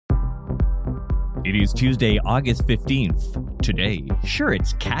It is Tuesday, August 15th. Today, sure,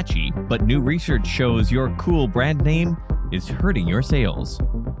 it's catchy, but new research shows your cool brand name is hurting your sales.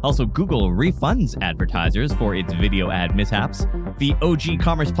 Also, Google refunds advertisers for its video ad mishaps. The OG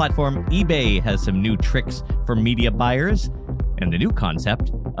commerce platform eBay has some new tricks for media buyers, and the new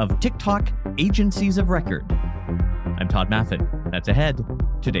concept of TikTok agencies of record. I'm Todd Maffin. That's ahead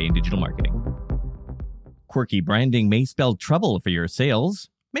today in digital marketing. Quirky branding may spell trouble for your sales.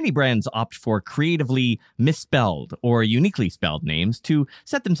 Many brands opt for creatively misspelled or uniquely spelled names to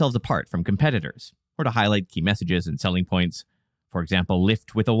set themselves apart from competitors, or to highlight key messages and selling points. For example,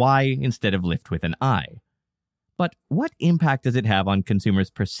 lift with a Y instead of lift with an I. But what impact does it have on consumers'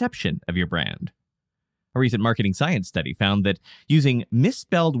 perception of your brand? A recent marketing science study found that using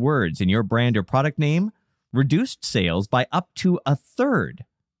misspelled words in your brand or product name reduced sales by up to a third,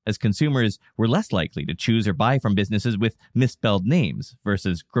 as consumers were less likely to choose or buy from businesses with misspelled names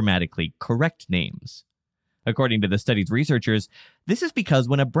versus grammatically correct names. According to the study's researchers, this is because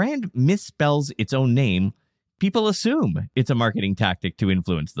when a brand misspells its own name, people assume it's a marketing tactic to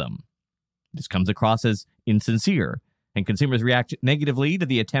influence them. This comes across as insincere, and consumers react negatively to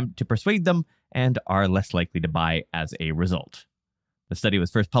the attempt to persuade them and are less likely to buy as a result. The study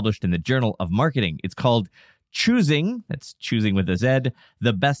was first published in the Journal of Marketing. It's called Choosing, that's choosing with a Z,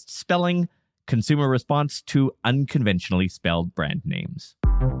 the best spelling, consumer response to unconventionally spelled brand names.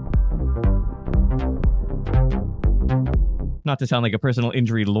 Not to sound like a personal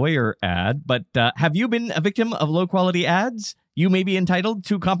injury lawyer ad, but have you been a victim of low-quality ads? You may be entitled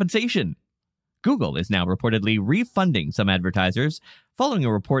to compensation. Google is now reportedly refunding some advertisers following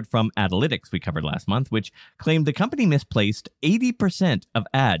a report from Analytics we covered last month, which claimed the company misplaced 80% of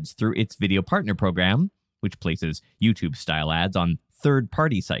ads through its video partner program, which places YouTube-style ads on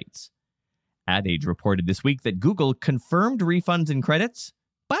third-party sites. Ad Age reported this week that Google confirmed refunds and credits,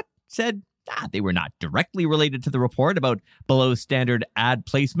 but said they were not directly related to the report about below-standard ad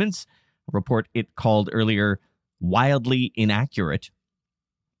placements, a report it called earlier wildly inaccurate.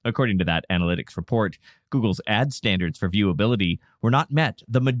 According to that Analytics report, Google's ad standards for viewability were not met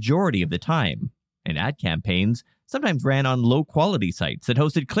the majority of the time, and ad campaigns sometimes ran on low-quality sites that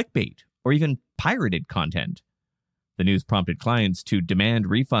hosted clickbait or even pirated content. The news prompted clients to demand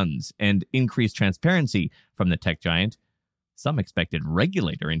refunds and increase transparency from the tech giant. Some expected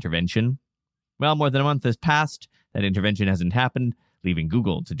regulator intervention. Well, more than a month has passed. That intervention hasn't happened, leaving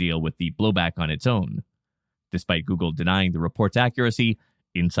Google to deal with the blowback on its own. Despite Google denying the report's accuracy,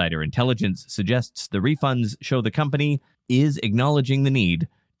 insider intelligence suggests the refunds show the company is acknowledging the need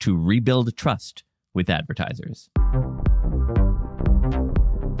to rebuild trust with advertisers.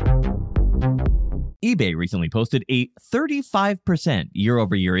 eBay recently posted a 35%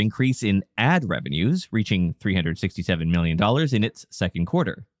 year-over-year increase in ad revenues, reaching $367 million in its second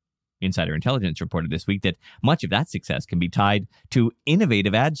quarter. Insider Intelligence reported this week that much of that success can be tied to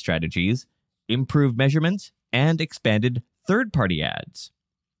innovative ad strategies, improved measurements, and expanded third-party ads.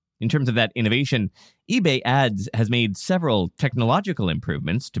 In terms of that innovation, eBay Ads has made several technological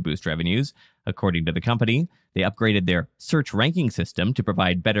improvements to boost revenues. According to the company, they upgraded their search ranking system to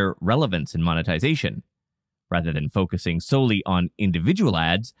provide better relevance and monetization. Rather than focusing solely on individual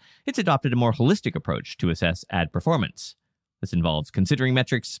ads, it's adopted a more holistic approach to assess ad performance. This involves considering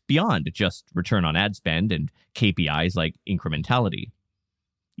metrics beyond just return on ad spend and KPIs like incrementality.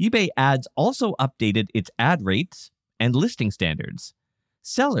 eBay Ads also updated its ad rates and listing standards.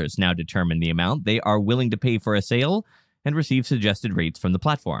 Sellers now determine the amount they are willing to pay for a sale and receive suggested rates from the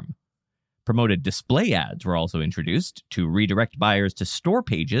platform. Promoted display ads were also introduced to redirect buyers to store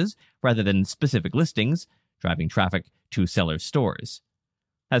pages rather than specific listings, driving traffic to sellers' stores.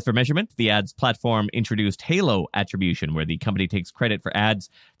 As for measurement, the ads platform introduced Halo attribution, where the company takes credit for ads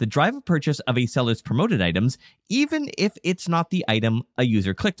that drive a purchase of a seller's promoted items, even if it's not the item a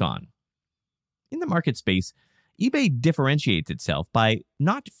user clicked on. In the market space, eBay differentiates itself by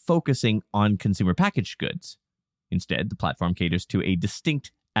not focusing on consumer packaged goods. Instead, the platform caters to a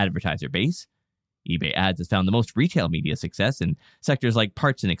distinct advertiser base. eBay Ads has found the most retail media success in sectors like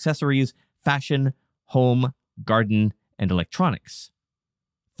parts and accessories, fashion, home, garden, and electronics.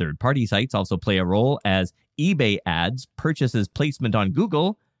 Third-party sites also play a role as eBay Ads purchases placement on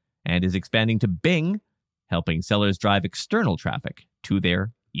Google and is expanding to Bing, helping sellers drive external traffic to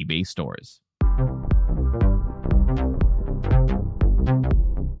their eBay stores.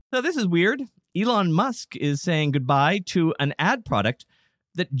 Now, this is weird. Elon Musk is saying goodbye to an ad product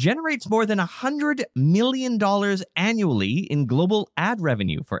that generates more than $100 million annually in global ad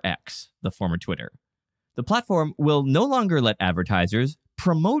revenue for X, the former Twitter. The platform will no longer let advertisers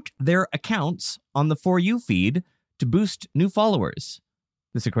promote their accounts on the For You feed to boost new followers.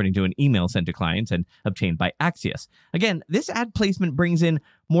 This according to an email sent to clients and obtained by Axios. Again, this ad placement brings in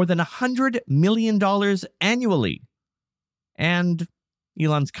more than $100 million annually. And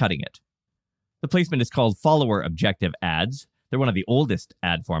Elon's cutting it. The placement is called Follower Objective Ads. They're one of the oldest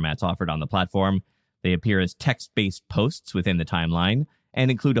ad formats offered on the platform. They appear as text-based posts within the timeline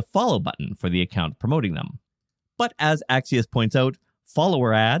and include a follow button for the account promoting them. But as Axios points out,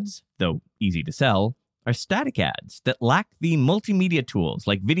 follower ads, though easy to sell, are static ads that lack the multimedia tools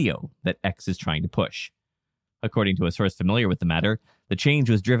like video that X is trying to push. According to a source familiar with the matter, the change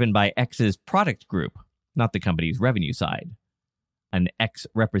was driven by X's product group, not the company's revenue side. An X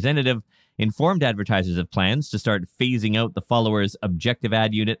representative informed advertisers of plans to start phasing out the followers' objective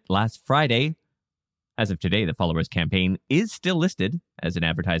ad unit last Friday. As of today, the followers campaign is still listed as an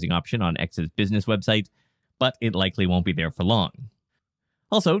advertising option on X's business website, but it likely won't be there for long.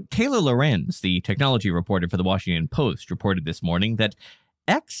 Also, Taylor Lorenz, the technology reporter for the Washington Post, reported this morning that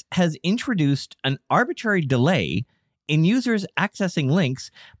X has introduced an arbitrary delay in users accessing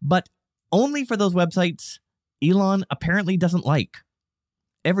links, but only for those websites Elon apparently doesn't like.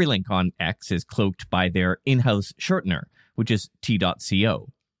 Every link on X is cloaked by their in-house shortener, which is t.co.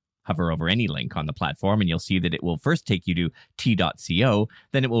 Hover over any link on the platform and you'll see that it will first take you to t.co,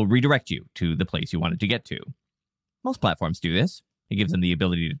 then it will redirect you to the place you wanted to get to. Most platforms do this. It gives them the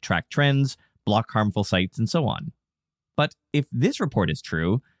ability to track trends, block harmful sites, and so on. But if this report is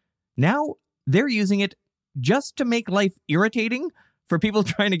true, now they're using it just to make life irritating for people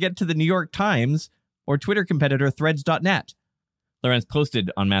trying to get to the New York Times or Twitter competitor Threads.net. Lorenz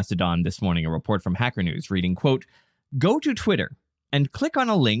posted on Mastodon this morning a report from Hacker News reading, quote, "Go to Twitter and click on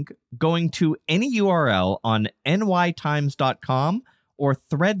a link going to any URL on nytimes.com or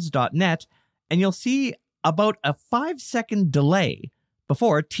threads.net, and you'll see about a 5-second delay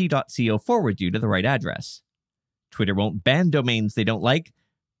before t.co forwards you to the right address. Twitter won't ban domains they don't like,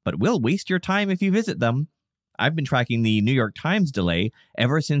 but will waste your time if you visit them. I've been tracking the New York Times delay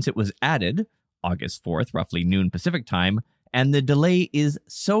ever since it was added, August 4th, roughly noon Pacific time, and the delay is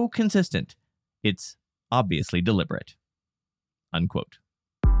so consistent, it's obviously deliberate." Unquote.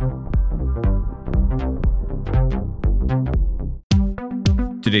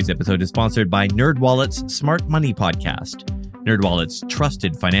 Today's episode is sponsored by NerdWallet's Smart Money Podcast. NerdWallet's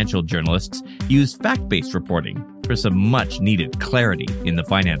trusted financial journalists use fact-based reporting for some much-needed clarity in the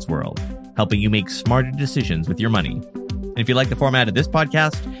finance world, helping you make smarter decisions with your money. And if you like the format of this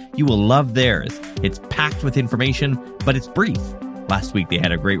podcast, you will love theirs. It's packed with information, but it's brief. Last week, they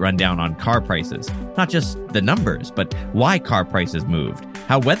had a great rundown on car prices. Not just the numbers, but why car prices moved,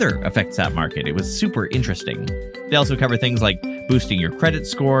 how weather affects that market. It was super interesting. They also cover things like boosting your credit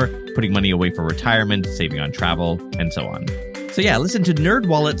score, putting money away for retirement, saving on travel, and so on. So yeah, listen to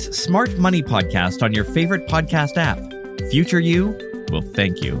NerdWallet's Smart Money Podcast on your favorite podcast app. Future you will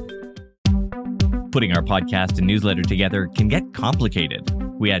thank you. Putting our podcast and newsletter together can get complicated.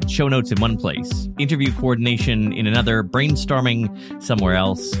 We had show notes in one place, interview coordination in another, brainstorming somewhere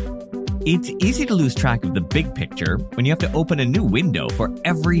else. It's easy to lose track of the big picture when you have to open a new window for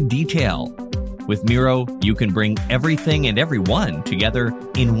every detail. With Miro, you can bring everything and everyone together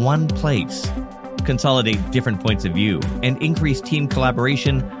in one place, consolidate different points of view, and increase team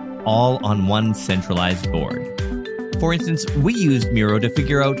collaboration all on one centralized board. For instance, we used Miro to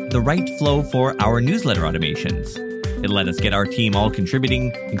figure out the right flow for our newsletter automations. It let us get our team all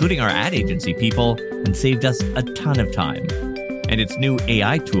contributing, including our ad agency people, and saved us a ton of time. And its new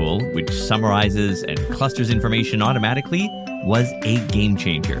AI tool, which summarizes and clusters information automatically, was a game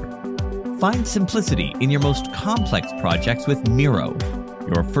changer. Find simplicity in your most complex projects with Miro.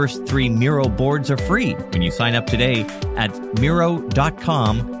 Your first 3 Miro boards are free when you sign up today at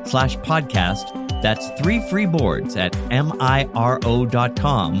Miro.com/podcast. That's 3 free boards at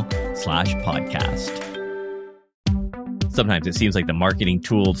Miro.com/podcast. Sometimes it seems like the marketing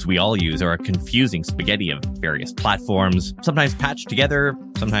tools we all use are a confusing spaghetti of various platforms, sometimes patched together,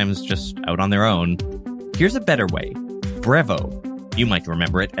 sometimes just out on their own. Here's a better way. Brevo. You might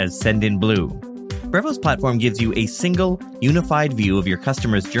remember it as Send in Blue. Brevo's platform gives you a single, unified view of your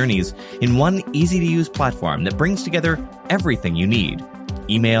customers' journeys in one easy-to-use platform that brings together everything you need.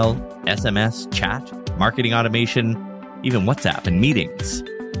 Email, SMS, chat, marketing automation, even WhatsApp and meetings.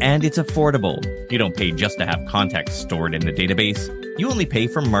 And it's affordable. You don't pay just to have contacts stored in the database. You only pay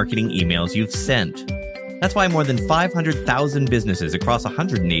for marketing emails you've sent. That's why more than 500,000 businesses across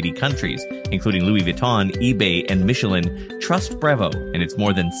 180 countries, including Louis Vuitton, eBay, and Michelin, trust Brevo and its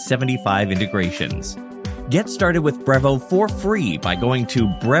more than 75 integrations. Get started with Brevo for free by going to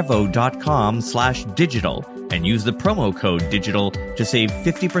brevo.com/digital and use the promo code DIGITAL to save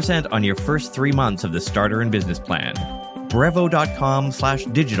 50% on your first 3 months of the starter and business plan.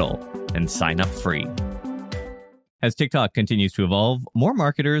 brevo.com/digital and sign up free. As TikTok continues to evolve, more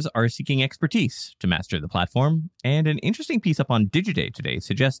marketers are seeking expertise to master the platform, and an interesting piece up on Digiday today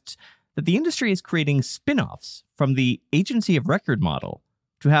suggests that the industry is creating spin-offs from the agency of record model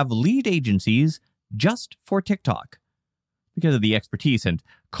to have lead agencies just for TikTok. Because of the expertise and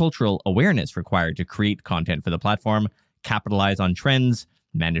cultural awareness required to create content for the platform, capitalize on trends,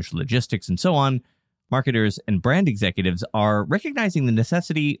 manage logistics, and so on, marketers and brand executives are recognizing the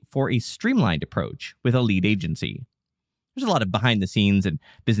necessity for a streamlined approach with a lead agency. There's a lot of behind-the-scenes and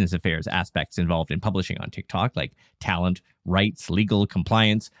business affairs aspects involved in publishing on TikTok, like talent, rights, legal,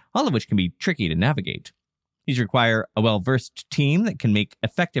 compliance, all of which can be tricky to navigate. These require a well-versed team that can make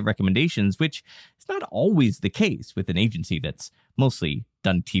effective recommendations, which is not always the case with an agency that's mostly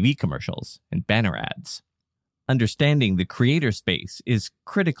done TV commercials and banner ads. Understanding the creator space is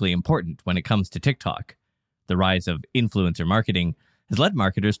critically important when it comes to TikTok. The rise of influencer marketing has led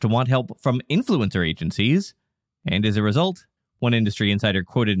marketers to want help from influencer agencies, and as a result, one industry insider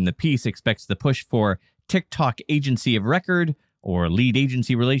quoted in the piece expects the push for TikTok agency of record or lead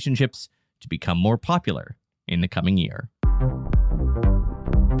agency relationships to become more popular in the coming year.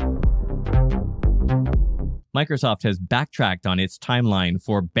 Microsoft has backtracked on its timeline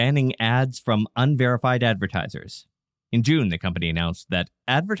for banning ads from unverified advertisers. In June, the company announced that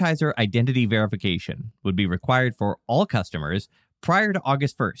advertiser identity verification would be required for all customers prior to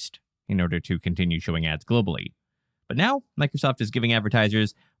August 1st in order to continue showing ads globally. But now, Microsoft is giving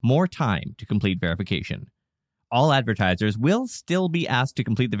advertisers more time to complete verification. All advertisers will still be asked to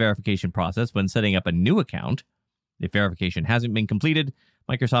complete the verification process when setting up a new account. If verification hasn't been completed,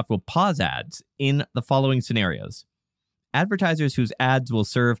 Microsoft will pause ads in the following scenarios. Advertisers whose ads will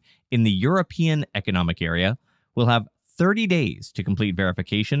serve in the European Economic Area will have 30 days to complete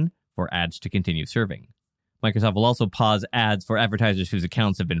verification for ads to continue serving. Microsoft will also pause ads for advertisers whose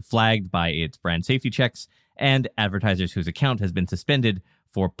accounts have been flagged by its brand safety checks and advertisers whose account has been suspended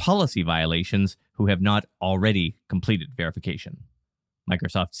for policy violations who have not already completed verification.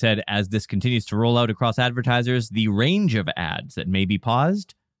 Microsoft said as this continues to roll out across advertisers, the range of ads that may be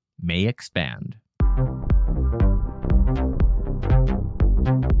paused may expand.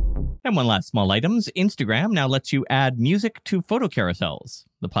 And one last small item, Instagram now lets you add music to photo carousels.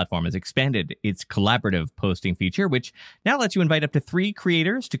 The platform has expanded its collaborative posting feature, which now lets you invite up to 3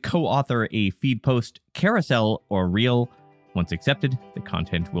 creators to co-author a feed post, carousel, or reel. Once accepted, the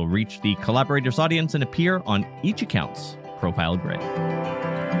content will reach the collaborator's audience and appear on each account's profile grid.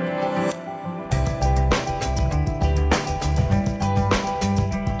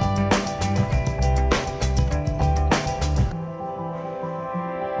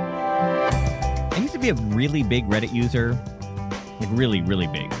 I used to be a really big Reddit user, like really, really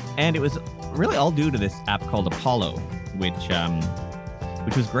big. And it was really all due to this app called Apollo, which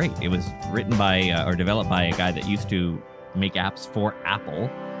was great. It was written by or developed by a guy that used to make apps for Apple.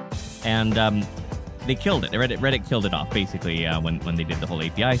 And they killed it. Reddit killed it off, basically, when they did the whole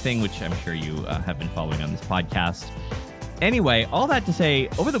API thing, which I'm sure you have been following on this podcast. Anyway, all that to say,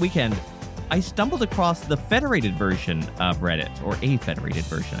 over the weekend, I stumbled across the federated version of Reddit, or a federated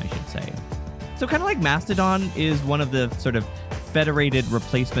version, I should say. So kind of like Mastodon is one of the sort of federated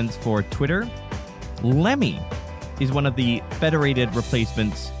replacements for Twitter, Lemmy is one of the federated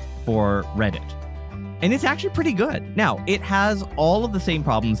replacements for Reddit. And it's actually pretty good. Now, it has all of the same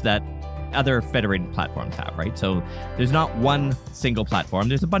problems that other federated platforms have, right? So there's not one single platform.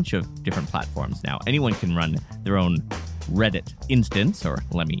 There's a bunch of different platforms now. Anyone can run their own Reddit instance or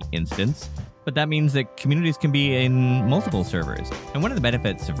Lemmy instance, but that means that communities can be in multiple servers. And one of the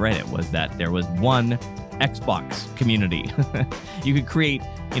benefits of Reddit was that there was one Xbox community. You could create,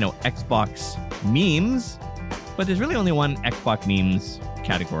 Xbox memes, but there's really only one Xbox memes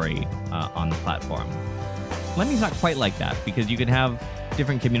category on the platform. Lemmy's not quite like that because you can have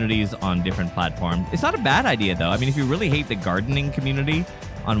different communities on different platforms. It's not a bad idea, though. I mean, if you really hate the gardening community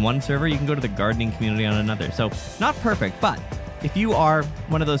on one server, you can go to the gardening community on another. So not perfect, but if you are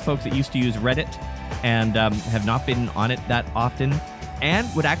one of those folks that used to use Reddit and have not been on it that often and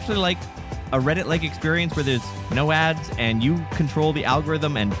would actually like a Reddit-like experience where there's no ads and you control the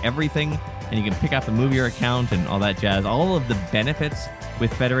algorithm and everything, and you can pick up and move your account and all that jazz, all of the benefits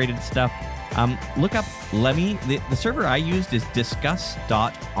with federated stuff, look up Lemmy. The server I used is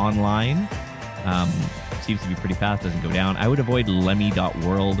discuss.online. Seems to be pretty fast, doesn't go down. I would avoid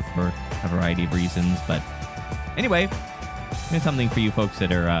lemmy.world for a variety of reasons, but anyway, it's something for you folks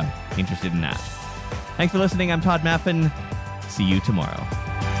that are interested in that. Thanks for listening. I'm Todd Maffin. See you tomorrow.